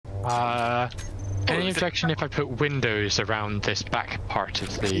Any objection if I put windows around this back part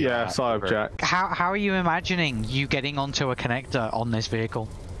of the... Yes, I object. How are you imagining you getting onto a connector on this vehicle?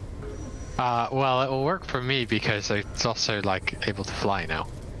 Well, it will work for me because it's also, like, able to fly now.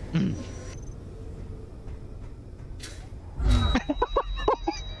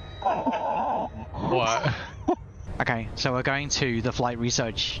 What? Okay, so we're going to the flight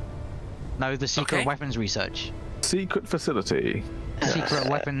research. No, the secret weapons research. Secret facility. Secret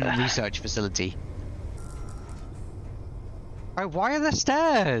weapon research facility. Oh, why are there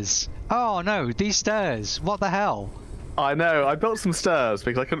stairs? Oh no, these stairs. What the hell? I know, I built some stairs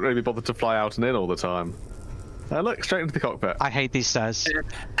because I couldn't really be bothered to fly out and in all the time. Look, straight into the cockpit. I hate these stairs.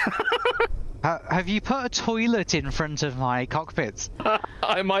 Have you put a toilet in front of my cockpit?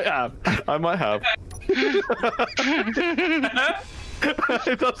 I might have. I might have.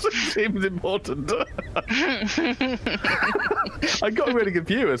 It doesn't seem important. I got a really good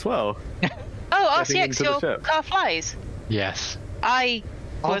view as well. Oh, RCX, your car flies? Yes.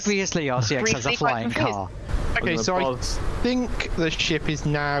 Obviously, RCX has a flying car. Okay, so I think the ship is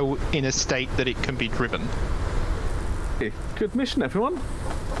now in a state that it can be driven. Good mission, everyone.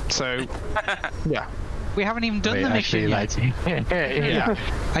 So, yeah. We haven't even done the mission yet. Yeah.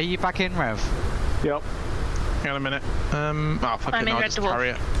 Are you back in, Rev? Yep. Hang on a minute. Oh, fucking I'll just carry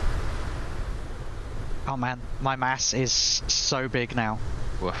it. Oh man, my mass is so big now.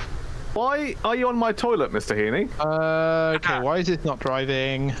 Woof. Why are you on my toilet, Mr. Heaney? Okay, why is it not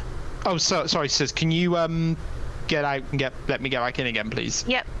driving? Oh, sorry, sis. Can you get out and let me get back in again, please?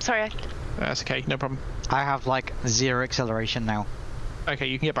 Yep, sorry. That's okay, no problem. I have like 0 acceleration now. Okay,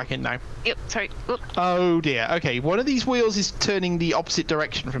 you can get back in now. Yep, sorry. Oop. Oh dear. Okay, one of these wheels is turning the opposite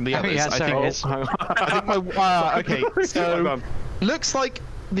direction from the others. Yeah, so it is. I think my okay. So looks like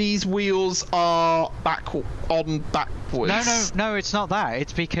these wheels are backwards. No, it's not that.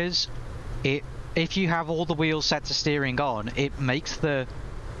 It's because if you have all the wheels set to steering on, it makes it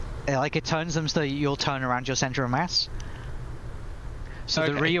turns them so that you'll turn around your center of mass. So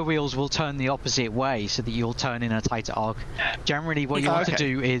the rear wheels will turn the opposite way so that you'll turn in a tighter arc. Generally, what you want to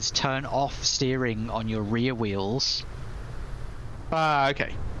do is turn off steering on your rear wheels.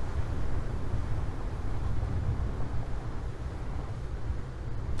 Okay.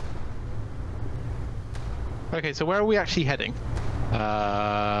 Okay, so where are we actually heading?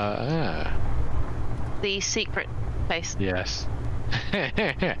 The secret place. Yes.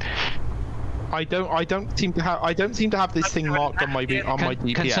 I don't seem to have this thing marked on my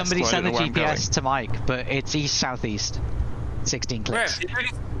GPS. Can somebody so send the GPS to Mike? But it's east southeast. 16 clicks. Did you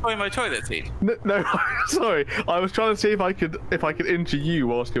really destroy my toilet seat? No, sorry. I was trying to see if I could injure you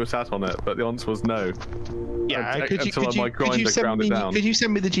whilst you were sat on it, but the answer was no. Yeah, could you send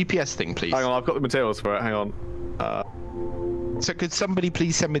me the GPS thing, please? Hang on, I've got the materials for it. Hang on. So could somebody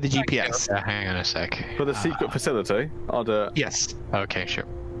please send me the GPS? Hang on a sec. For the secret facility, I'll do it. Yes. Okay, sure.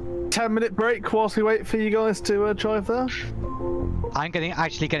 10-minute break whilst we wait for you guys to drive there. I'm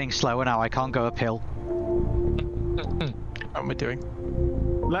actually getting slower now. I can't go uphill. What am I doing?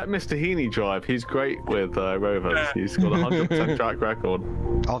 Let Mr. Heaney drive. He's great with rovers. He's got a 100% track record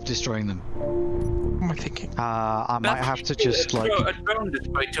of destroying them. What am I thinking? I might have to just like a drone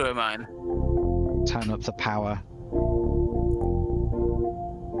destroyed two of mine. Turn up the power.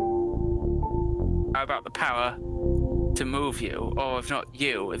 How about the power to move you, or if not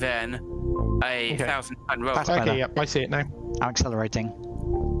you, then a 1,000-ton rover? Okay, yep, I see it now. I'm accelerating.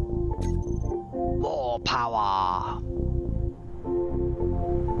 More power.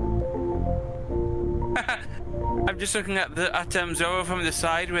 I'm just looking at Zorro from the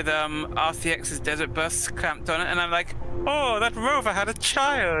side with RCX's desert bus clamped on it, and I'm like, oh, that rover had a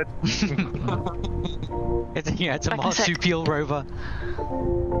child. It's a marsupial rover.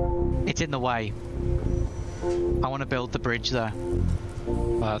 It's in the way. I want to build the bridge there.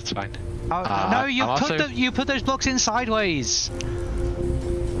 That's fine. Oh, no, you put those blocks in sideways.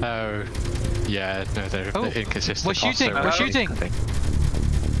 Oh, yeah, no, they're inconsistent. We're shooting. We're shooting.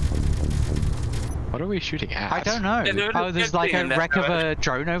 What are we shooting at? I don't know. Oh, there's like a wreck of a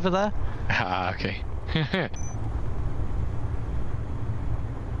drone over there. Ah, okay.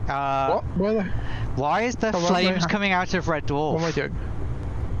 What? Why is there flames coming out of Red Dwarf? What am I doing?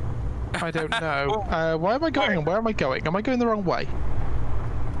 I don't know. Why am I going? Where am I going? Am I going the wrong way?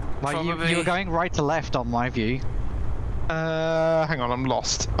 Well, you were going right to left on my view. Hang on, I'm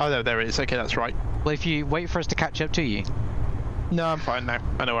lost. Oh, no, there it is. Okay, that's right. Well, if you wait for us to catch up to you. No, I'm fine now.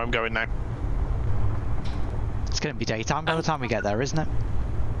 I know where I'm going now. It's going to be daytime by the time we get there, isn't it?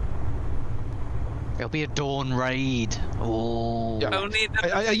 It'll be a dawn raid. Oh. Yeah.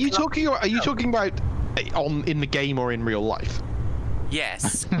 Are you talking about in the game or in real life?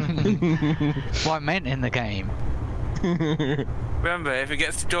 Yes. What I meant in the game. Remember, if it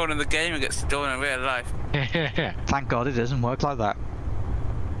gets stolen in the game, it gets stolen in real life. Thank God it doesn't work like that.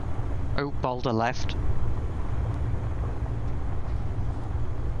 Oh, boulder left.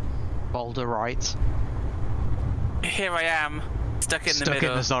 Boulder right. Here I am, stuck in the middle. Stuck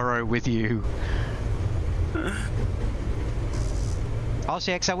in the Zorro with you.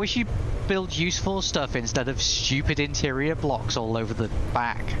 RCX, I wish you build useful stuff instead of stupid interior blocks all over the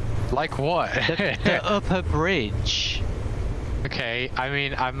back. Like what? The upper bridge. Okay, I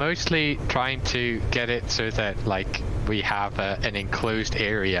mean, I'm mostly trying to get it so that, like, we have an enclosed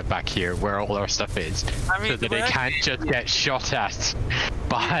area back here where all our stuff is, I mean, so that it can't just get shot at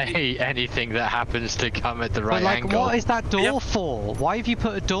by anything that happens to come at the right but, like, angle. what is that door for? Why have you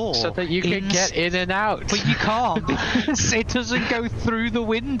put a door? So that you can get in and out. But you can't, because it doesn't go through the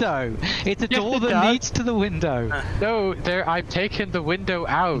window. It's a door that leads to the window. No, I've taken the window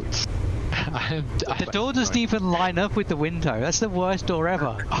out. The door doesn't even line up with the window. That's the worst door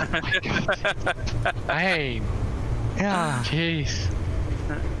ever. Oh my god. Hey. Yeah. Jeez.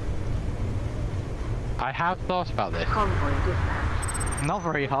 I have thought about this. Not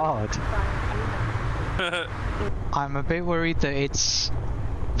very hard. I'm a bit worried that it's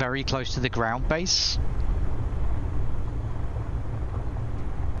very close to the ground base.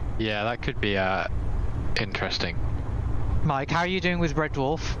 Yeah, that could be interesting. Mike, how are you doing with Red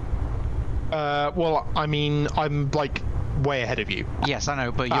Dwarf? Well, I mean, I'm like way ahead of you. Yes, I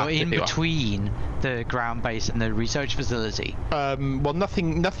know, but you're in between the ground base and the research facility. Well,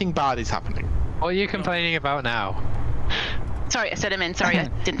 nothing bad is happening. What are you complaining about now? Sorry, I said I'm in. Sorry, I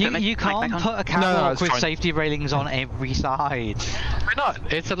didn't put my You mic back can't on. put a catwalk with fine. safety railings on every side. Why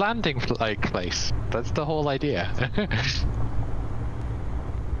not? It's a landing place. That's the whole idea.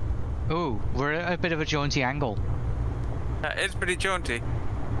 Ooh, we're at a bit of a jaunty angle. It's pretty jaunty.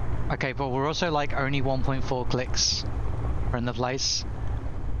 Okay, but we're also like only 1.4 clicks from the place.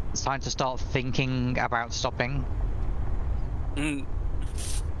 It's time to start thinking about stopping.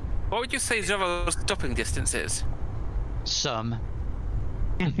 What would you say Zorro's stopping distance is? Some.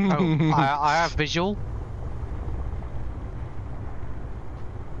 Oh, I have visual.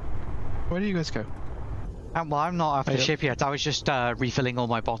 Where do you guys go? Well, I'm not off the ship yet. I was just refilling all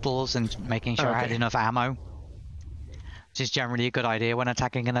my bottles and making sure I had enough ammo. Which is generally a good idea when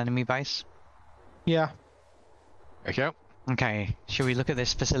attacking an enemy base. Yeah. Okay. Okay, should we look at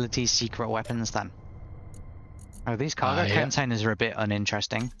this facility's secret weapons then? Oh, these cargo containers are a bit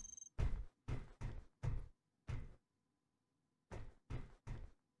uninteresting.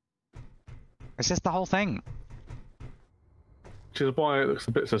 Is this the whole thing? Which is why it looks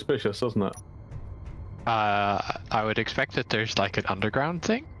a bit suspicious, doesn't it? I would expect that there's like an underground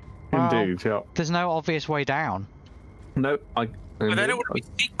thing. Indeed, yeah. There's no obvious way down. No, But then it wouldn't be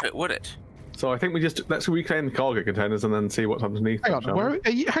secret, would it? So I think let's reclaim the cargo containers and then see what's underneath. Hang on, where are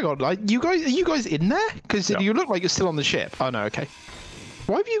you, hang on, like are you guys in there? Because you look like you're still on the ship. Oh no, okay.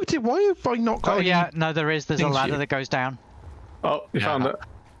 Why have I not got? Oh yeah, no, there's a ladder that goes down. Oh, you found it.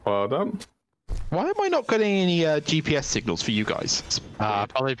 Well done. Why am I not getting any GPS signals for you guys?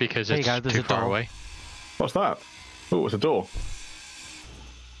 Probably because it's too far away. What's that? Oh, it's a door.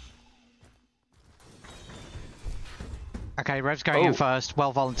 Okay, Rev's going in first.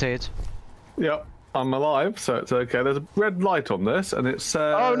 Well volunteered. Yep, I'm alive, so it's okay. There's a red light on this, and it's.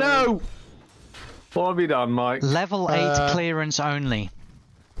 Oh no! What have you done, Mike? Level 8 clearance only.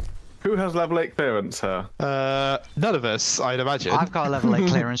 Who has level 8 clearance here? None of us, I'd imagine. I've got a level 8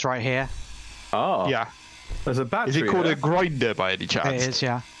 clearance right here. Ah. Yeah. There's a battery. Is it called here. a grinder by any chance? It is,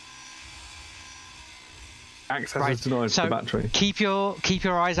 yeah. Access is denied to the battery. Keep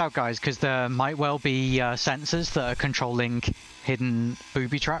your eyes out, guys, because there might well be sensors that are controlling hidden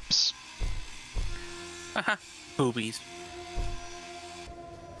booby traps. Boobies.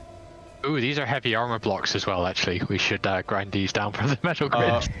 Ooh, these are heavy armor blocks as well. Actually, we should grind these down for the metal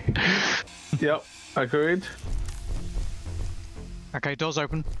grid. Yep, agreed. Okay, doors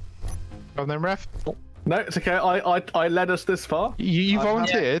open. Go on then, Rev. No, it's okay. I led us this far. You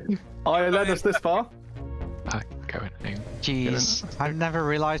volunteered. I led us this far. Go in. Jeez, I've never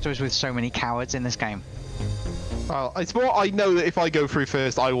realised I was with so many cowards in this game. Well, it's more I know that if I go through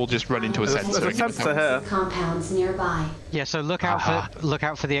first, I will just run into a sensor. There's a sensor here. Compounds nearby. Yeah, so look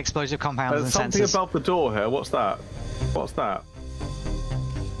out for the explosive compounds There's and something sensors. above the door here. What's that? What's that?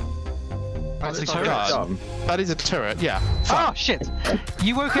 That's a It's turret. done. That is a turret, yeah. Oh shit!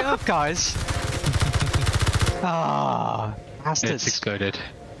 You woke it up, guys. Ah, It's bastards. exploded.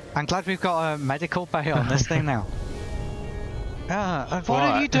 I'm glad we've got a medical bay on this thing now. What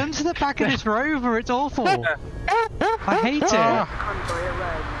have you done to the back of this rover? It's awful. I hate it.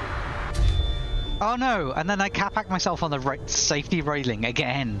 Oh no! And then I cap-hack myself on the safety railing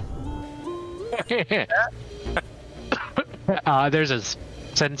again. There's a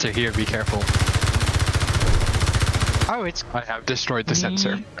sensor here. Be careful. Oh, it's. I have destroyed the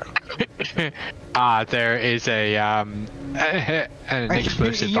sensor. There is an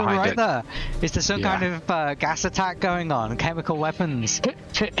explosive You're behind right it. there. Is there some kind of gas attack going on? Chemical weapons?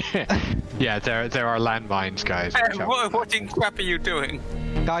 Yeah, there are landmines, guys. What in crap are you doing?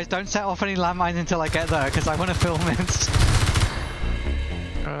 Guys, don't set off any landmines until I get there, because I want to film it.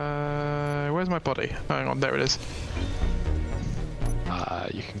 Where's my body? Hang on, there it is.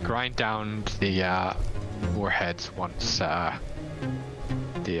 You can grind down the warheads once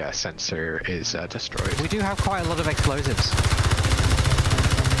the sensor is destroyed. We do have quite a lot of explosives.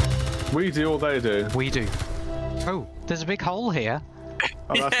 We do or they do? We do. Oh, there's a big hole here.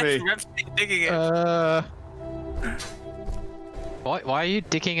 Oh, that's me. Rev's digging it. Why are you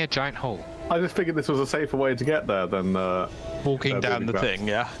digging a giant hole? I just figured this was a safer way to get there than Walking down the thing,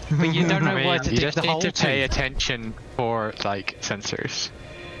 yeah. But you don't know I mean, where to you dig just the need hole to pay attention for like sensors,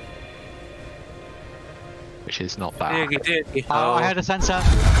 which is not that hard. Oh, I had a sensor.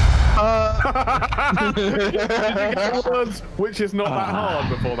 which is not that hard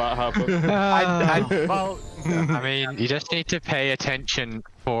before that happened. Well, I mean, you just need to pay attention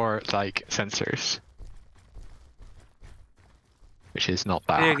for like sensors, which is not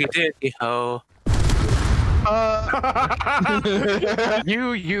that hard.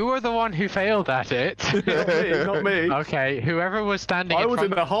 You were the one who failed at it. Not me. Okay, whoever was standing I in was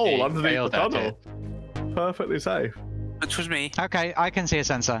front in a of hole me underneath the failed at tunnel. it. Perfectly safe. Which was me. Okay, I can see a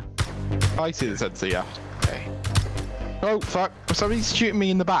sensor. I see the sensor, yeah. Okay. Oh, fuck. Somebody's shooting me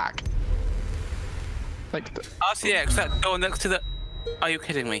in the back. Like, RCX, that door next to the... Are you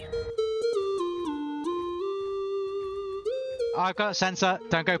kidding me? I've got a sensor.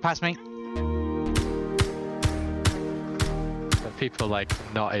 Don't go past me. But people like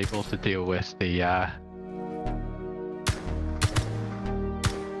not able to deal with the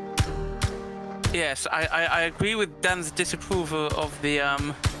Yes, I agree with Dan's disapproval of the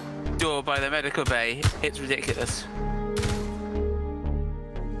door by the medical bay. It's ridiculous.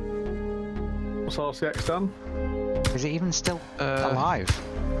 What's RCX done? Is it even still alive?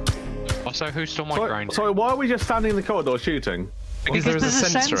 Also, who stole my grinder? Sorry, why are we just standing in the corridor shooting? Because there's there's a a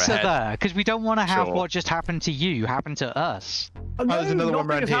sensor sensor ahead. there. Because we don't want to have Sure. what just happened to you happen to us. Oh, no, there's another one nothing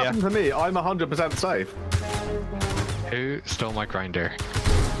round has here. happened to me. I'm 100% safe. Who stole my grinder?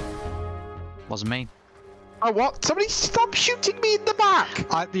 Wasn't me. oh, what? Somebody stop shooting me in the back!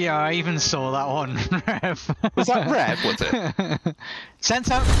 Yeah, I even saw that one. Rev. Was that Rev, was it?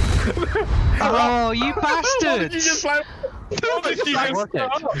 Sensor! Oh, you bastards!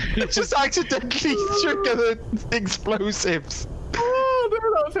 Just accidentally triggered the explosives. Oh,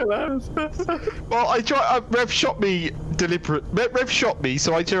 no, that's hilarious. Well, Rev shot me Rev shot me,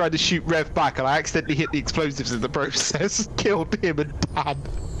 so I turned around to shoot Rev back, and I accidentally hit the explosives in the process. Killed him and Dan.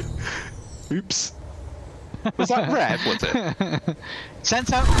 Oops. Was that Rev, was it?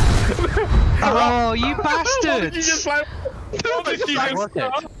 Sensor! Oh, you bastards!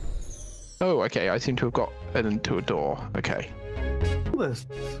 Oh, okay, I seem to have got into a door. Okay.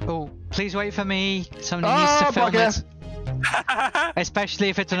 Oh, please wait for me. Somebody needs to film bugger. it. Especially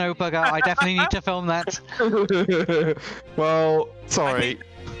if it's an O-bugger, I definitely need to film that. Well, sorry.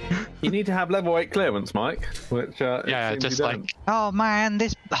 You need to have level 8 clearance, Mike. Which, Yeah, just like Oh man,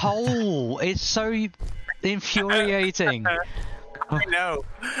 this hole is so infuriating. I know.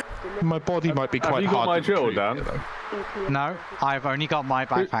 My body might be Have quite you got hard my to drill, retrieve, Dan? though. No, I've only got my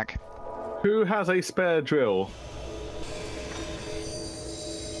backpack. Who has a spare drill?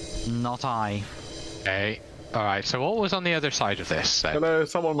 Not I. okay. All right. So what was on the other side of this then? Hello,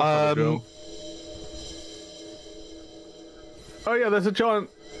 someone must have a drill. Oh yeah, there's a giant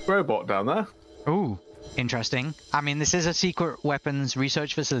robot down there. Ooh, interesting. I mean, this is a secret weapons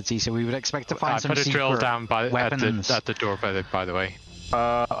research facility, so we would expect to find I some put a secret drill down weapons. at the door. By the way.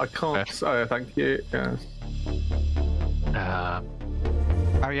 I can't. Oh, thank you. Yes.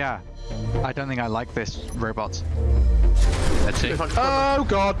 Oh yeah. I don't think I like this robot. Let's see. Oh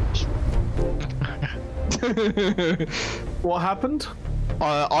god! What happened?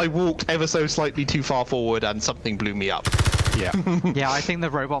 I walked ever so slightly too far forward and something blew me up. Yeah. Yeah, I think the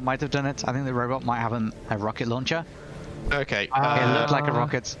robot might have done it. I think the robot might have a rocket launcher. Okay. It looked like a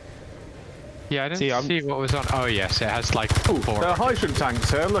rocket. Yeah, I didn't see what was on. Oh yes, it has like four. There are hydrogen tanks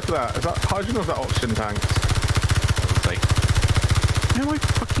here. Look at that. Is that hydrogen or is that oxygen tanks? Where are my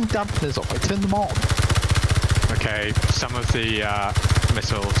fucking dampeners off? I turned them on. Okay, some of the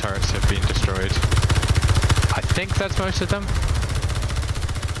missile turrets have been destroyed. I think that's most of them.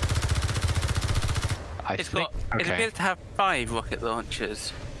 It appears to have 5 rocket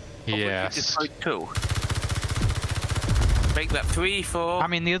launchers. Yes. Destroyed 2. Make that 3, 4. I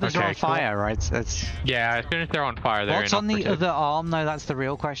mean, the others are on fire, right? That's... Yeah, as soon as they're on fire, they're What's on the other arm, though? That's the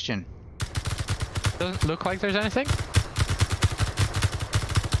real question. Doesn't look like there's anything.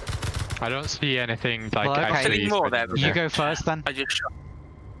 I don't see anything like actually. More there. You go first, then. I just shot.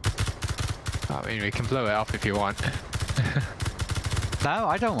 I mean, we can blow it up if you want. No,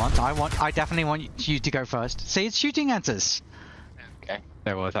 I don't want. I definitely want you to go first. See, it's shooting at us. Okay.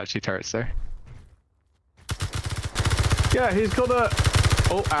 There was actually turrets there. Yeah, he's got a...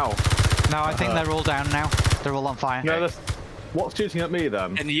 Oh, ow. No, I think they're all down now. They're all on fire. No, what's shooting at me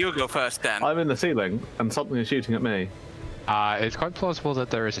then? And you go first, Dan. I'm in the ceiling, and something is shooting at me. It's quite plausible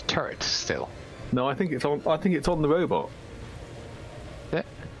that there is a turret still. No, I think it's on. I think it's on the robot. Yeah.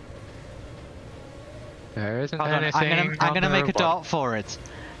 There isn't Hold on, anything. I'm gonna make robot. a dart for it.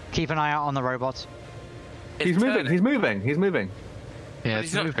 Keep an eye out on the robot. He's moving. He's moving. He's moving. Yeah,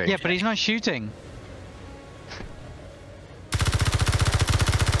 it's moving. Yeah, but he's not shooting.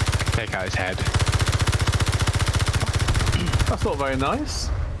 Take out his head. That's not very nice.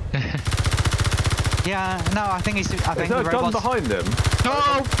 Yeah, no, I think he's. I think Is there the a gun robot's... behind him?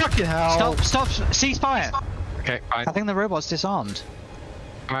 Oh, fucking hell! Stop! Ceasefire! Okay, fine. I think the robot's disarmed.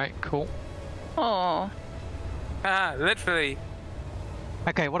 Alright, cool. Oh. Ah, literally.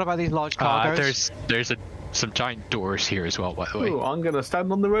 Okay, what about these large cargoes? There's some giant doors here as well, by the way. Ooh, I'm gonna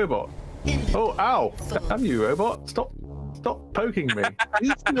stand on the robot. Oh, ow! Damn you, robot! Stop poking me.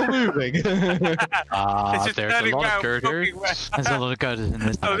 He's still moving. It's just There's a turning lot of round, girders. fucking west. There's a lot of girders in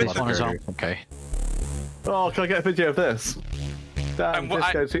this, Oh, this one as well. Okay. Oh, can I get a video of this? Damn,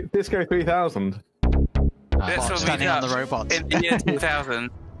 Disco 3000. This Bot will standing meet on up the robot. in the year 2000.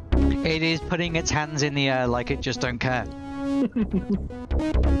 It is putting its hands in the air like it just don't care.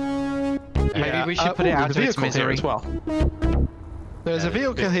 Maybe we should put it out of its misery. as well. There's a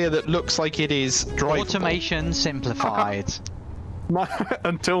vehicle here that looks like it is drivable. Automation simplified.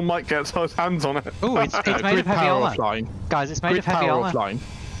 Until Mike gets his hands on it. Ooh, it's made of Grid heavy power armor. offline. Guys, it's made Grid of heavy power armor. offline.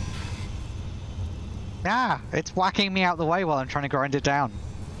 Ah, it's whacking me out the way while I'm trying to grind it down.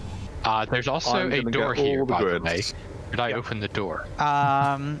 There's also I'm a gonna door get all here, the by the way. grids. Could I open the door?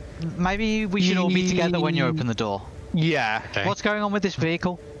 Maybe we should all be together when you open the door. Yeah. Okay. What's going on with this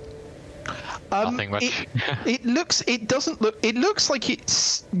vehicle? Nothing much. It looks like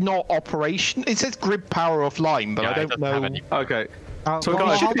it's not operation. It says grid power offline, but Yeah, I it don't doesn't have know. any- Okay, So well,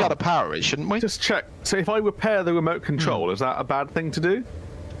 We guys, should hold be on. able to power it, shouldn't we? just check. So if I repair the remote control, is that a bad thing to do?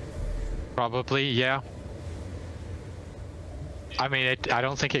 Probably, yeah. I mean, I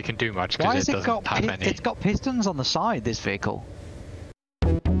don't think it can do much Why because has it it doesn't got have any. it's got pistons on the side, this vehicle?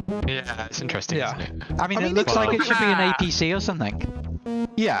 Yeah, it's interesting, Yeah. isn't it? I mean, I it mean, looks it's like it like- should be an APC or something.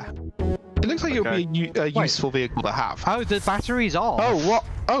 Yeah. It looks like it Okay. would be a useful vehicle to have. Oh, the battery's off. Oh, what?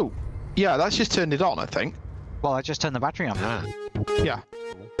 Oh, yeah, that's just turned it on, I think. Well, I just turned the battery on. Ah, Yeah.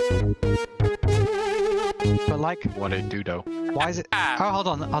 But like, what a dodo. why is it? Oh, hold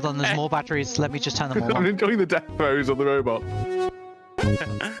on. There's more batteries. Let me just turn them all I'm on. enjoying the death throes on the robot.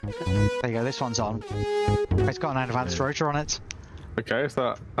 There you go. This one's on. It's got an advanced rotor on it. Okay, is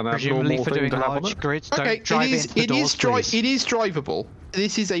that an Presumably abnormal for thing doing to have on large it? grids. Okay, Don't drive into the doors, please. it is drivable.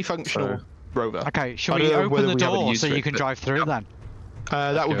 This is a functional So- rover. Okay, should I we don't know open whether the we have any door use so for you it, can but- drive through then?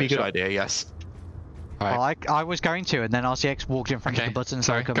 That would be a give good it a shot. idea, yes. Alright, Well, I was going to, and then RCX walked in front of okay. the button, so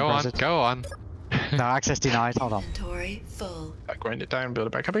Sorry, I couldn't go press on, it. go on. No, access denied. Hold on. Inventory full. Grind it down, build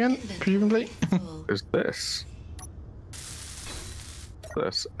it back up again, presumably. Full. Is this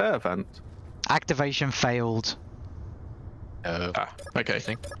air vent? Activation failed. No, Okay. I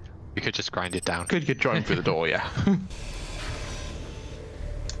think we could just grind it down. Good driving through the door, yeah.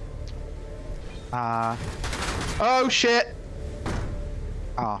 Oh shit!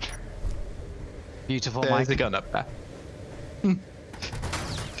 Ah. Beautiful, There's Mike. the gun up there. I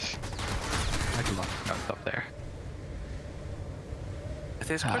can lock guns up there. It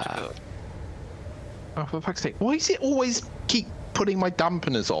is critical. Oh, for fuck's sake. Why does it always keep putting my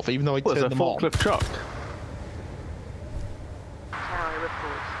dampeners off, even though I What is turn a them on? forklift truck? Tower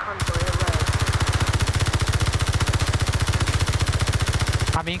reports convoy array.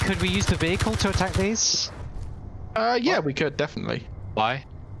 I mean, could we use the vehicle to attack these? Yeah, we could, definitely. Why?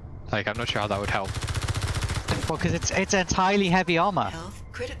 Like, I'm not sure how that would help. Well, because it's entirely heavy armor. Health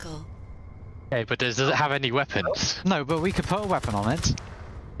critical. Okay, but does it have any weapons? No, but we could put a weapon on it.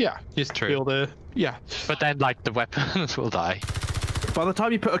 Yeah, just True. build a... Yeah. But then, like, the weapons will die. By the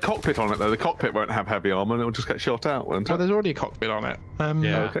time you put a cockpit on it, though, the cockpit won't have heavy armor and it'll just get shot out, won't Oh, it? there's already a cockpit on it.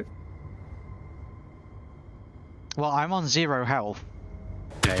 Yeah. Okay. Well, I'm on 0 health.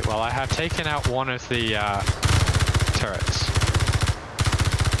 Okay, well I have taken out one of the turrets.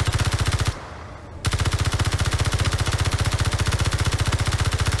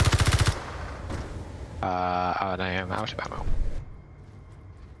 And I am out of ammo.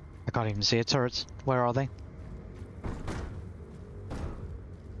 I can't even see a turret. Where are they?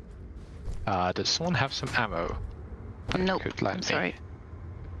 Does someone have some ammo? Nope. Could lend I'm me? sorry.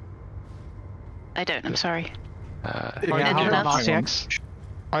 I don't. I'm sorry. Yeah, Anyone how about else? RCX?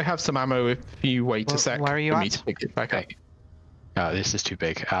 I have some ammo if you wait a sec where are you for me at? to pick it back up. Oh, this is too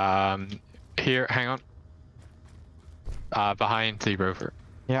big. Here, hang on. Behind the rover.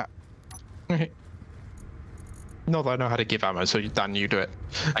 Yeah. Okay. Not that I know how to give ammo, so Dan, you do it.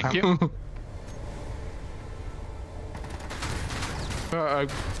 Thank you.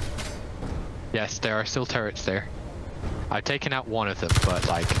 Yes, there are still turrets there. I've taken out one of them, but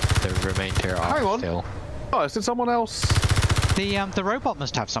like the remainder are Hang on. still. Oh, did someone else? The robot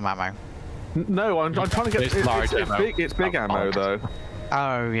must have some ammo. No, I'm trying to get. There's large It's ammo. big ammo though.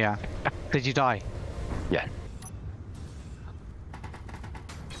 Oh yeah. Did you die? Yeah.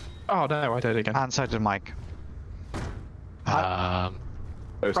 Oh no, I did it again. And so did Mike. I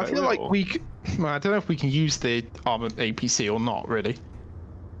feel like well, I don't know if we can use the armored APC or not, really.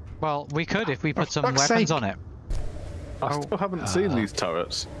 Well, we could if we put some fuck's weapons sake. on it. I still haven't seen these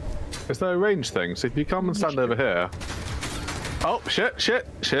turrets. Is there a range thing? So if you come and stand over here. Oh shit!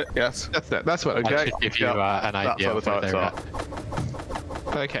 Yes. That's it. That's what. Okay. I should give you an idea That's of where the where turrets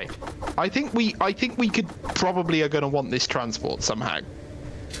they're are. at. Okay. I think we could probably are going to want this transport somehow.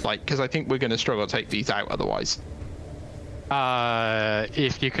 Like, because I think we're going to struggle to take these out otherwise.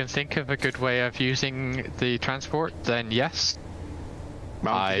 If you can think of a good way of using the transport, then yes.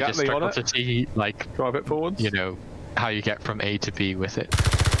 I just struggle to see, like, Drive it forwards. you know, how you get from A to B with it.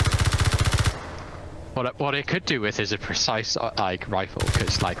 What it could do with is a precise like rifle,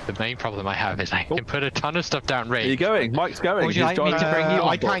 because like the main problem I have is I can put a ton of stuff down range. Are you going? Mike's going. Would you He's like me to driving- bring you on?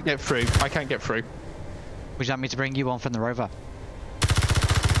 I can't get through. I can't get through. Would you like me to bring you on from the rover?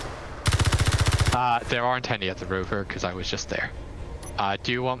 There aren't any at the rover because I was just there.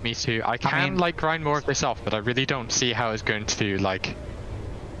 Do you want me to? I can mean- like grind more of this off, but I really don't see how it's going to like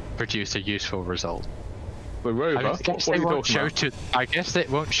produce a useful result. The rover. I guess What they are you won't talking about? shoot it. I guess they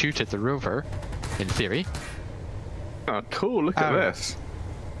won't shoot at the rover, in theory. Oh, cool! Look at Oh. this.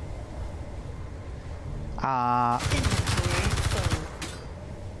 Inventory full.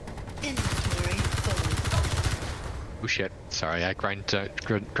 Inventory full. Oh shit! Sorry, I grind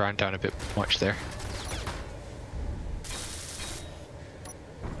down a bit much there.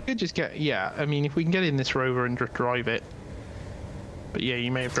 Could just get, yeah. I mean, if we can get in this rover and just drive it. But yeah,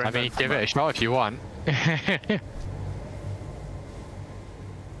 you may have. I mean, give it a shot if you want.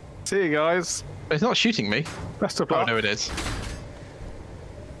 See you guys. It's not shooting me. Best of Oh luck. no, it is.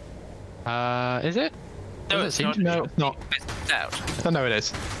 Is it? No, Does it it's seem not. to- No, it's not. It's out. Oh no, it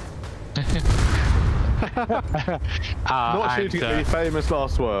is. Not and, shooting at the famous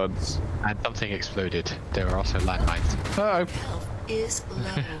last words. and something exploded. There were also landmines. Uh Health is low.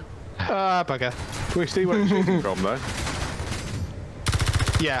 oh. Ah, bugger. Can we see where it's shooting from though?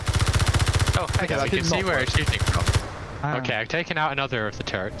 Yeah. Oh, Okay, We that can did see not where work. it's shooting from. Ah. Okay, I've taken out another of the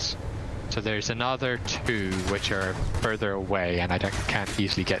turrets. So there's another two which are further away and can't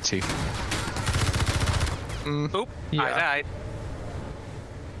easily get to. oop! Yeah. I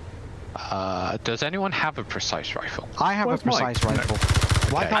died. Does anyone have a precise rifle? I have Where's a precise Mike? rifle.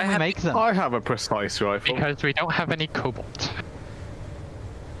 Why Okay. can't we have- make them? I have a precise rifle. Because we don't have any cobalt.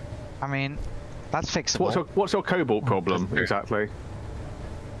 I mean, that's fixable. What's your cobalt problem That's true. exactly?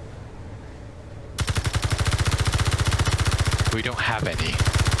 We don't have any.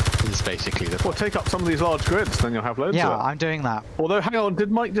 This is basically the Well, take up some of these large grids, then you'll have loads Yeah, of it. I'm doing that. Although, hang on,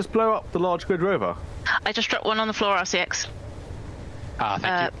 did Mike just blow up the large grid rover? I just dropped one on the floor, RCX.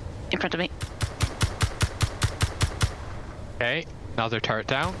 thank you. In front of me. Okay, another turret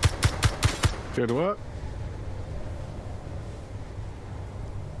down. Good work.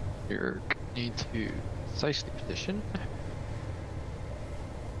 You need to precisely position.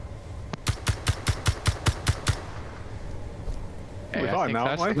 Okay, We're I fine think now,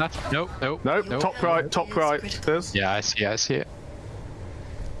 that's aren't we? enough. Nope, nope. Nope, nope. top right, top right. There's. Yeah, I see it.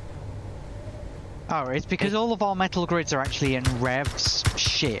 Oh, it's because all of our metal grids are actually in Rev's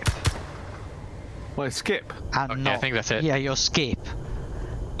ship Well, skip. and Okay, not. I think that's it. Yeah, your skip,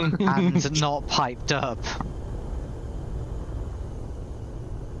 and not piped up.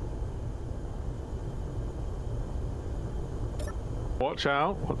 Watch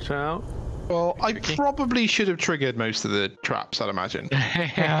out, watch out. Well, I Tricky. probably should have triggered most of the traps, I'd imagine.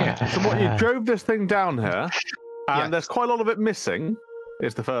 So what, you drove this thing down here, And there's quite a lot of it missing,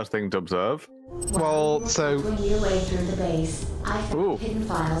 is the first thing to observe. Well, so... When your way through the base, I found Ooh. hidden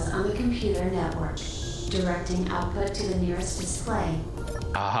files on the computer network, directing output to the nearest display.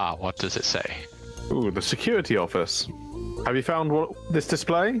 Aha, what does it say? Ooh, the security office. Have you found this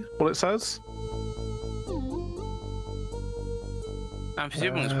display? What it says? I'm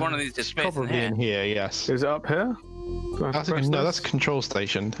presuming it's one of these displays in Probably here. in here, yes. Is it up here? Do I That's press no, this? that's a control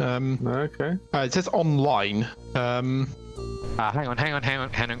station. Okay. It says online. Hang on. I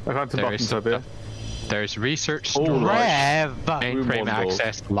found some buttons up here. There's research All storage, right. Rev! mainframe Room on doors.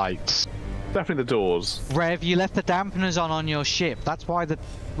 access, lights. Definitely the doors. Rev, you left the dampeners on your ship. That's why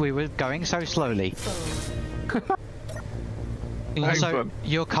we were going so slowly. Also, Excellent.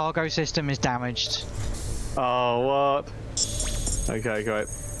 your cargo system is damaged. Oh, what? Okay, great.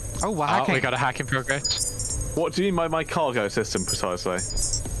 Oh, we're Oh, hacking. we got a hack in progress. What do you mean by my cargo system precisely?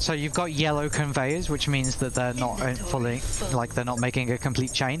 So you've got yellow conveyors, which means that they're not fully, like they're not making a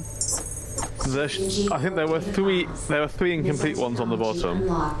complete chain. I think there were three incomplete ones on the bottom.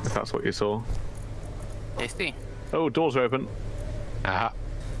 If that's what you saw. Tasty. Oh, doors are open. Aha.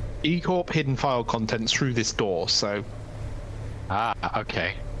 E-Corp hidden file contents through this door, so...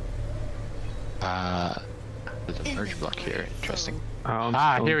 Okay. There's a merge block here. Interesting. Um,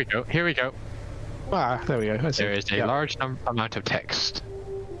 Here we go. Here we go. there we go. I see. There is a large amount of text.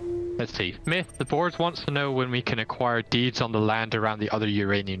 Let's see. Myth, the board wants to know when we can acquire deeds on the land around the other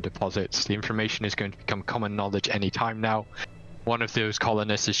uranium deposits. The information is going to become common knowledge any time now. One of those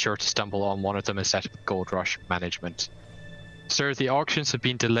colonists is sure to stumble on one of them and set up Gold Rush management. Sir, the auctions have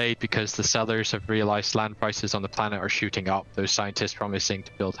been delayed because the sellers have realized land prices on the planet are shooting up. Those scientists promising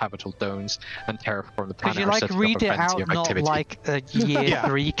to build habitable domes and terraform the Could planet you are like setting read up a it frenzy out, of not activity. like a year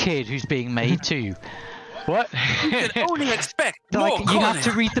 3 kid who's being made to? What? You can only expect more Like, you have to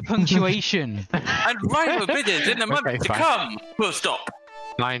colonists read the punctuation. and rival bidders in the month Okay, to fine. come. Full stop.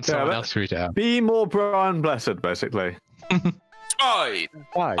 Mine, someone but- else read it out. Be more Brian Blessed, basically. Oi.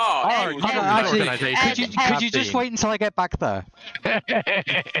 Why? Oh, you Actually, organisation. could you just wait until I get back there?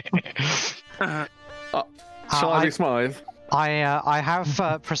 Shall I be Smythe? I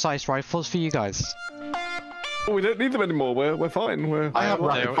have precise rifles for you guys. Oh, we don't need them anymore. We're fine. I have There,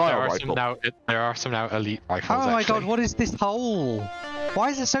 rapid fire are rifle. some now. There are some now elite rifles. Oh my god, actually. what is this hole? Why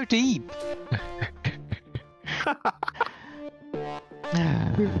is it so deep?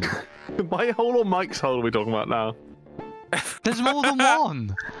 My hole or Mike's hole are we talking about now? There's more than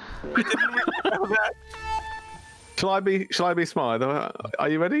one. Shall I be Smythe? Are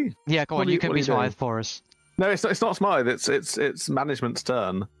you ready? Yeah, go What on. are You you- can what are be you doing? Smythe for us. No, it's not Smythe. It's management's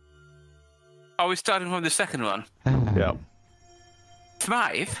turn. Are we starting from the second one? Yeah.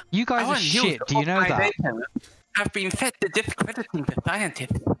 Smythe? You guys our are shit. Do you know that? organization have been fed to discrediting the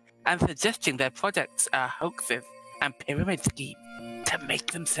scientists and suggesting their projects are hoaxes and pyramid schemes to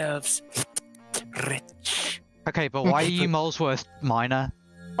make themselves rich. Okay, but why are you Molesworth minor?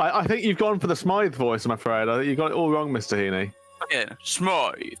 I think you've gone for the Smythe voice, I'm afraid. I think you got it all wrong, Mr. Heaney. Again,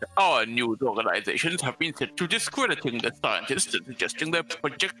 Smythe, our news organizations have been set to discrediting the scientists and suggesting their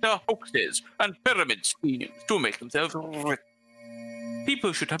projects are hoaxes and pyramid schemes to make themselves rich.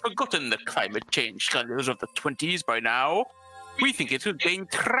 People should have forgotten the climate change scandals of the 20s by now. We think it will gain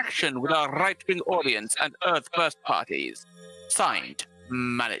traction with our right-wing audience and Earth First parties. Signed,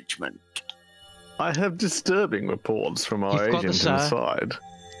 Management. I have disturbing reports from our You've got the agent sir. inside.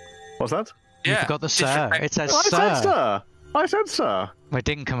 What's that? You Yeah, forgot the sir. It says I sir. said sir. I said sir. It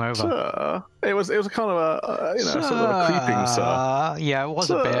didn't come over. Sir. It was a kind of a sort of a creeping sir. Yeah, it was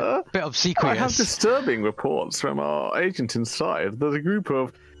Sir, a bit I have obsequious. disturbing reports from our agent inside that a group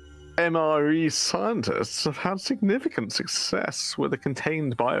of MRE scientists have had significant success with a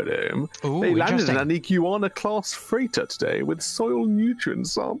contained biodome. Ooh, They landed interesting. in an Iguana-class freighter today with soil nutrient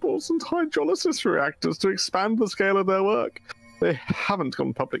samples and hydrolysis reactors to expand the scale of their work. They haven't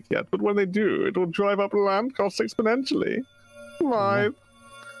gone public yet, but when they do, it will drive up land costs exponentially. Smythe.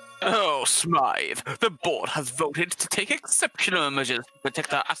 Oh, Smythe, the board has voted to take exceptional measures to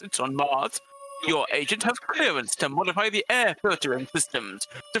protect our assets on Mars. Your agent has clearance to modify the air filtering systems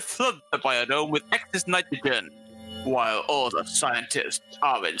to flood the biodome with excess nitrogen, while all the scientists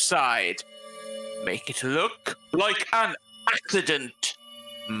are inside. Make it look like an accident.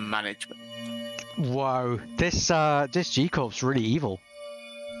 Management. Whoa, this G-Corp's really evil.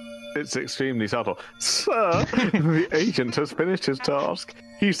 It's extremely subtle. Sir, the agent has finished his task.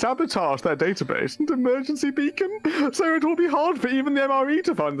 He sabotaged their database and emergency beacon, so it will be hard for even the MRE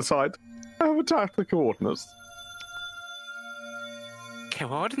to find the site. I have attacked the coordinates.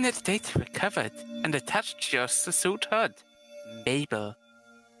 Coordinate data recovered and attached to your suit HUD. Mabel.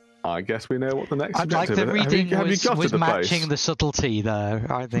 I guess we know what the next I'd like objective the is. reading have you got to was the matching place? the subtlety there,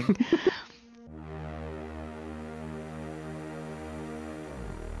 I think.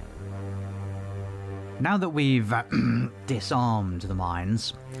 Now that we've disarmed the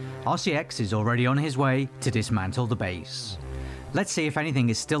mines, RCX is already on his way to dismantle the base. Let's see if anything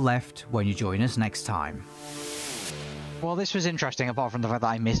is still left when you join us next time. Well, this was interesting, apart from the fact that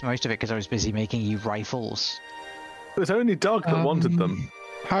I missed most of it because I was busy making you rifles. It was only Doug that wanted them.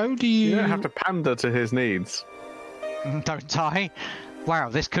 How do you... You don't have to pander to his needs. Don't I? Wow,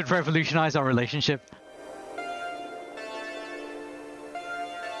 this could revolutionize our relationship.